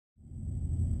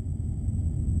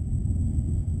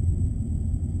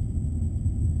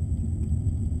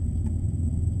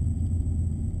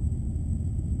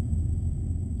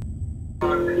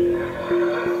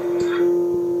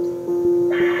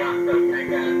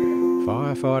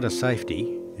Firefighter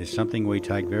safety is something we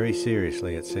take very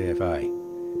seriously at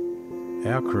CFA.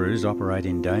 Our crews operate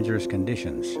in dangerous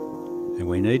conditions, and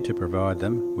we need to provide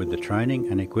them with the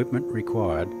training and equipment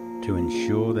required to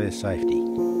ensure their safety.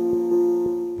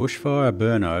 Bushfire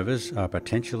burnovers are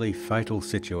potentially fatal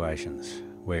situations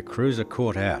where crews are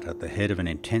caught out at the head of an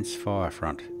intense fire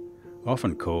front,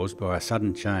 often caused by a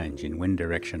sudden change in wind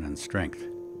direction and strength.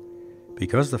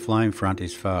 Because the flame front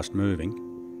is fast moving,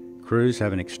 crews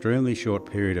have an extremely short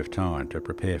period of time to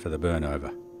prepare for the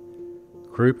burnover.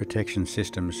 Crew protection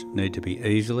systems need to be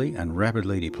easily and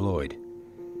rapidly deployed.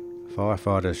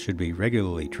 Firefighters should be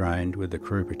regularly trained with the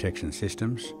crew protection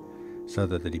systems so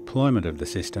that the deployment of the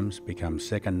systems becomes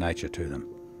second nature to them.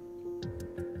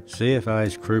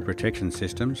 CFA's crew protection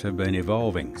systems have been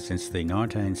evolving since the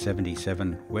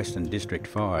 1977 Western District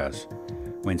fires,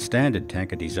 when standard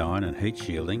tanker design and heat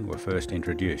shielding were first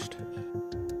introduced.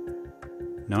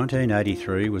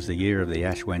 1983 was the year of the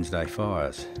Ash Wednesday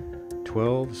fires.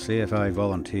 12 CFA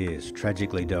volunteers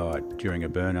tragically died during a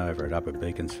burnover at Upper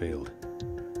Beaconsfield.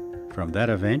 From that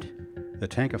event, the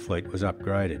tanker fleet was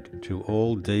upgraded to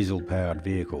all diesel-powered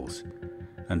vehicles,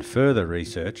 and further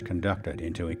research conducted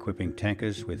into equipping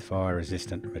tankers with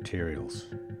fire-resistant materials.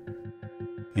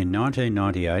 In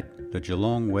 1998, the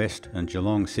Geelong West and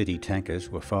Geelong City tankers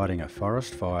were fighting a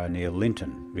forest fire near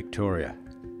Linton, Victoria.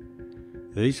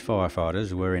 These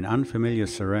firefighters were in unfamiliar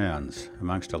surrounds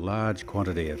amongst a large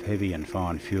quantity of heavy and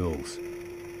fine fuels,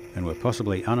 and were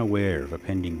possibly unaware of a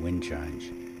pending wind change.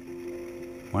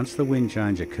 Once the wind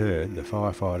change occurred, the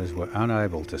firefighters were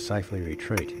unable to safely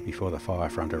retreat before the fire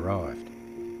front arrived.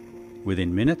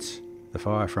 Within minutes, the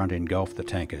fire front engulfed the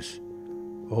tankers.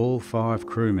 All 5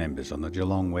 crew members on the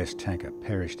Geelong West tanker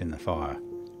perished in the fire.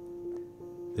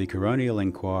 The coronial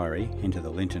inquiry into the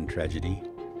Linton tragedy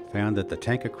found that the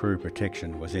tanker crew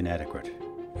protection was inadequate,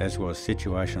 as was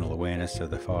situational awareness of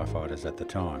the firefighters at the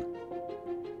time.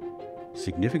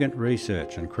 Significant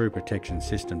research and crew protection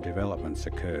system developments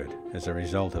occurred as a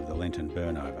result of the Linton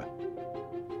burnover.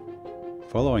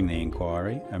 Following the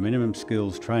inquiry, a minimum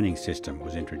skills training system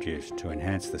was introduced to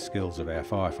enhance the skills of our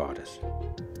firefighters.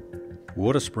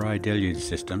 Water spray deluge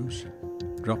systems,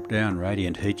 drop-down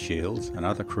radiant heat shields and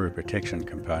other crew protection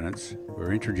components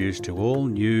were introduced to all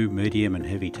new medium and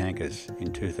heavy tankers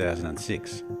in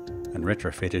 2006 and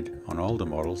retrofitted on older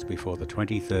models before the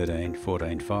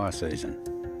 2013-14 fire season.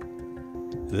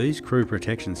 These crew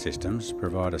protection systems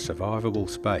provide a survivable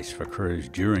space for crews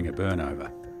during a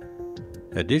burnover.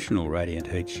 Additional radiant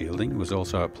heat shielding was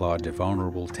also applied to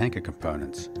vulnerable tanker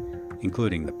components,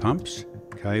 including the pumps,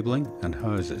 cabling and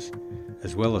hoses,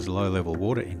 as well as low-level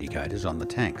water indicators on the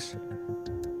tanks.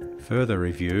 Further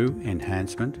review,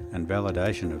 enhancement and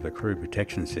validation of the crew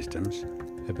protection systems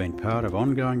have been part of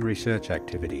ongoing research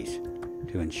activities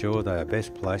to ensure they are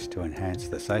best placed to enhance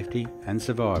the safety and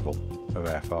survival of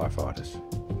our firefighters.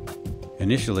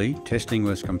 Initially, testing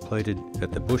was completed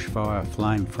at the Bushfire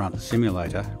Flame Front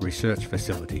Simulator Research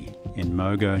Facility in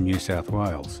Mogo, New South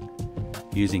Wales,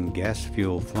 using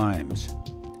gas-fuel flames.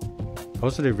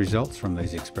 Positive results from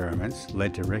these experiments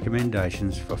led to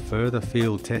recommendations for further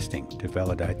field testing to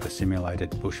validate the simulated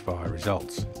bushfire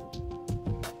results.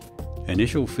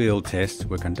 Initial field tests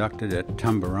were conducted at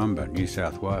Tumbarumba, New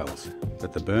South Wales,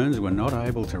 but the burns were not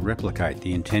able to replicate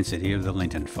the intensity of the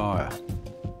Linton fire.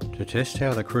 To test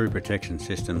how the crew protection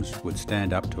systems would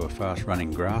stand up to a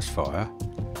fast-running grass fire,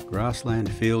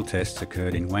 grassland field tests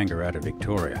occurred in Wangaratta,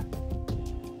 Victoria.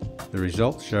 The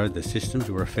results showed the systems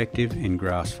were effective in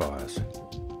grass fires.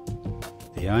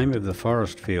 The aim of the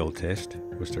forest field test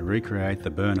was to recreate the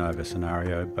burnover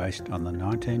scenario based on the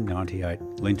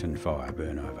 1998 Linton fire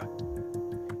burnover.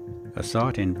 A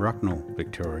site in Bracknell,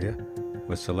 Victoria,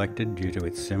 was selected due to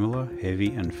its similar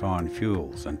heavy and fine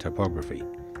fuels and topography.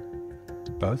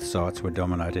 Both sites were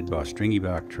dominated by stringy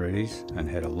bark trees and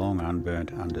had a long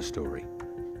unburnt understory.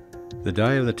 The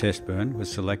day of the test burn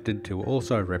was selected to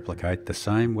also replicate the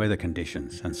same weather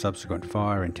conditions and subsequent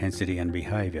fire intensity and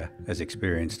behaviour as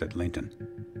experienced at Linton.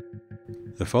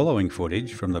 The following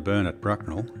footage from the burn at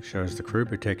Bracknell shows the crew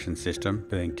protection system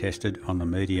being tested on the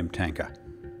medium tanker.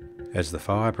 As the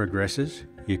fire progresses,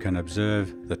 you can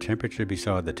observe the temperature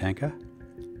beside the tanker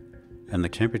and the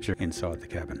temperature inside the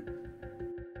cabin.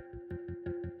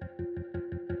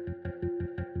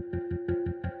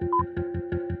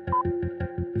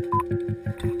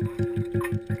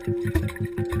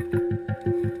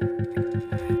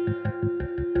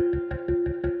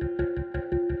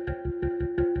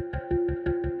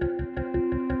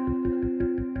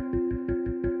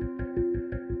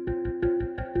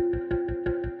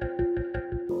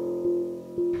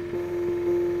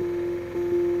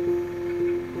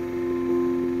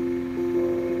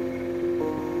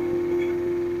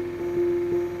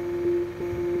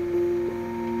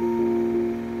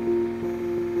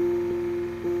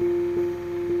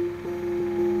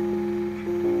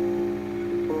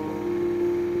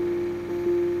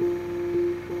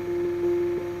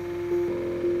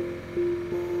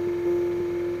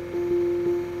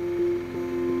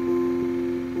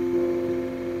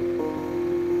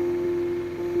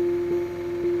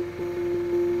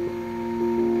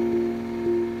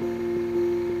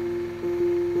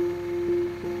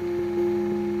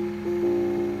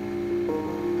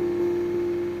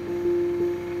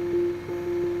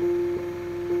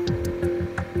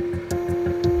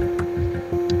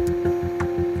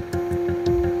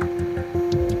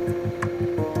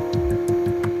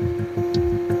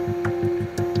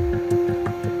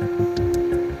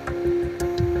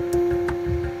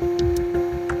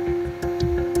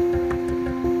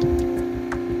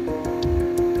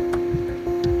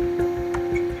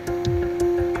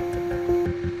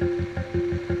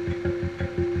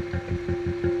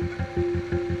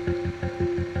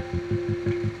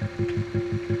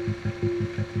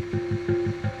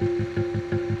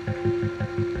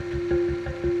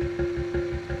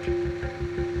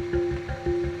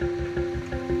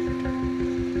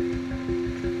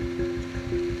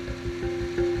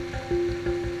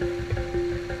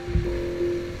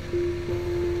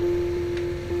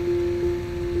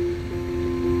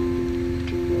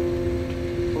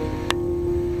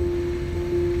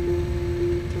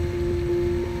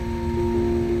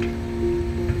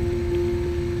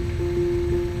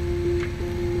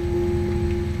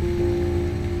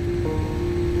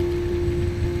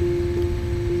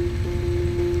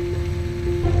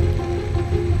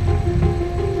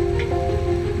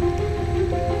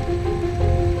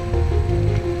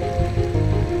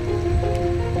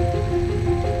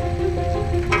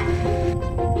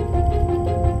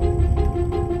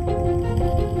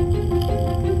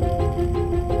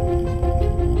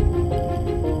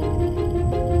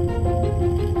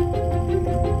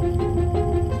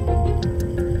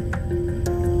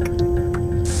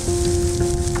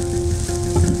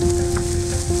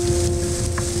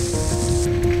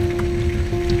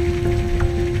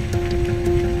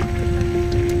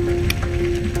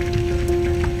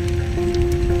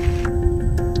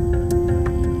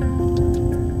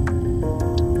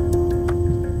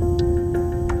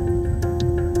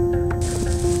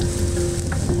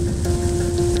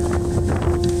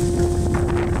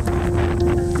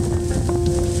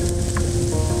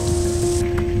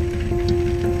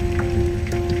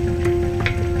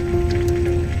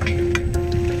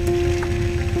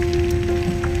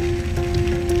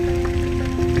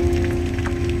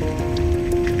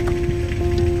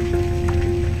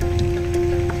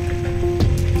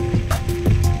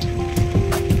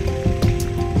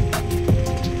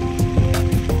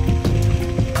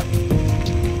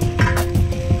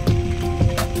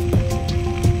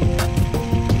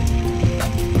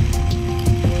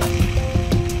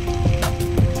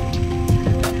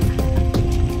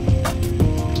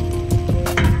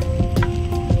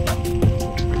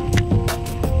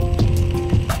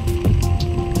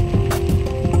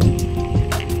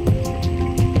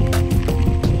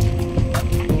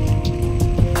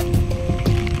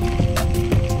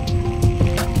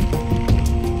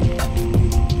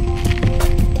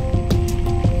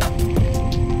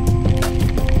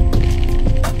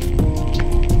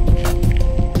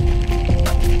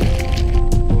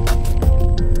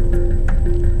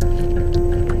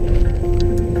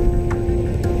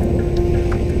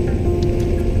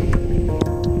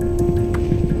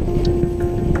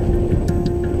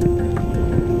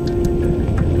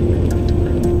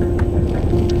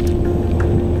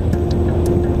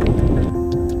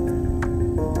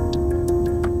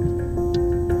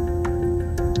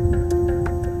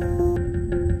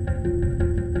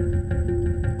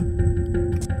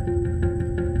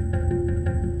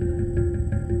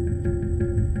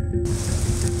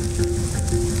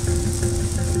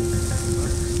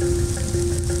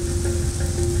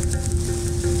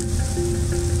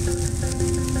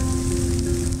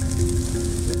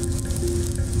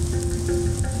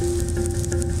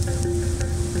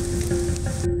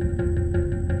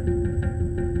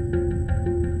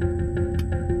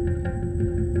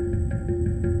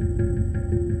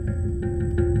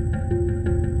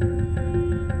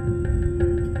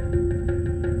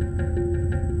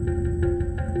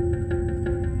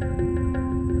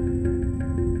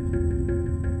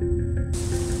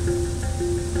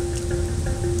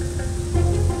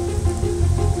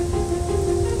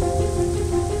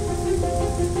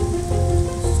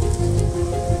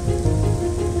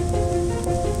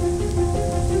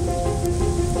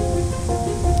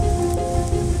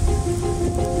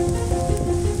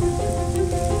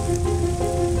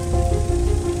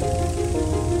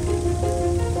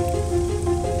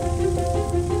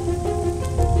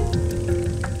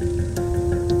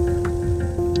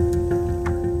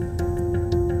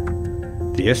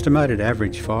 The estimated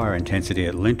average fire intensity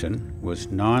at Linton was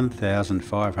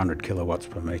 9,500 kilowatts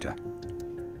per metre.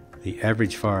 The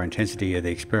average fire intensity of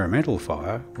the experimental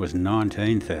fire was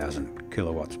 19,000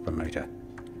 kilowatts per metre,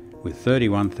 with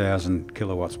 31,000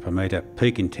 kilowatts per metre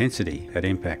peak intensity at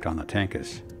impact on the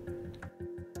tankers.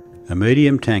 A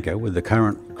medium tanker with the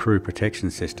current crew protection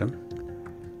system,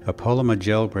 a polymer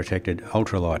gel protected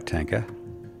ultralight tanker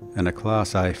and a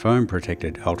Class A foam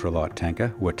protected ultralight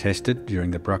tanker were tested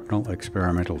during the Brucknell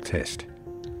experimental test.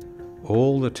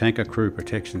 All the tanker crew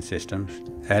protection systems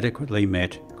adequately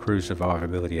met crew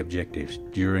survivability objectives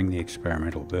during the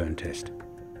experimental burn test.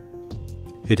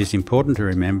 It is important to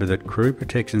remember that crew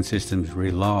protection systems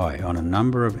rely on a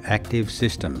number of active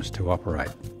systems to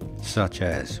operate, such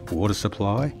as water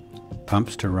supply,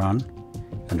 pumps to run,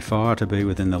 and fire to be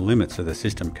within the limits of the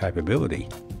system capability.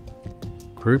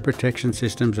 Crew protection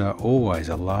systems are always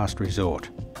a last resort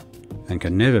and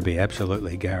can never be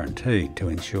absolutely guaranteed to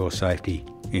ensure safety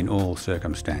in all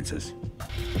circumstances.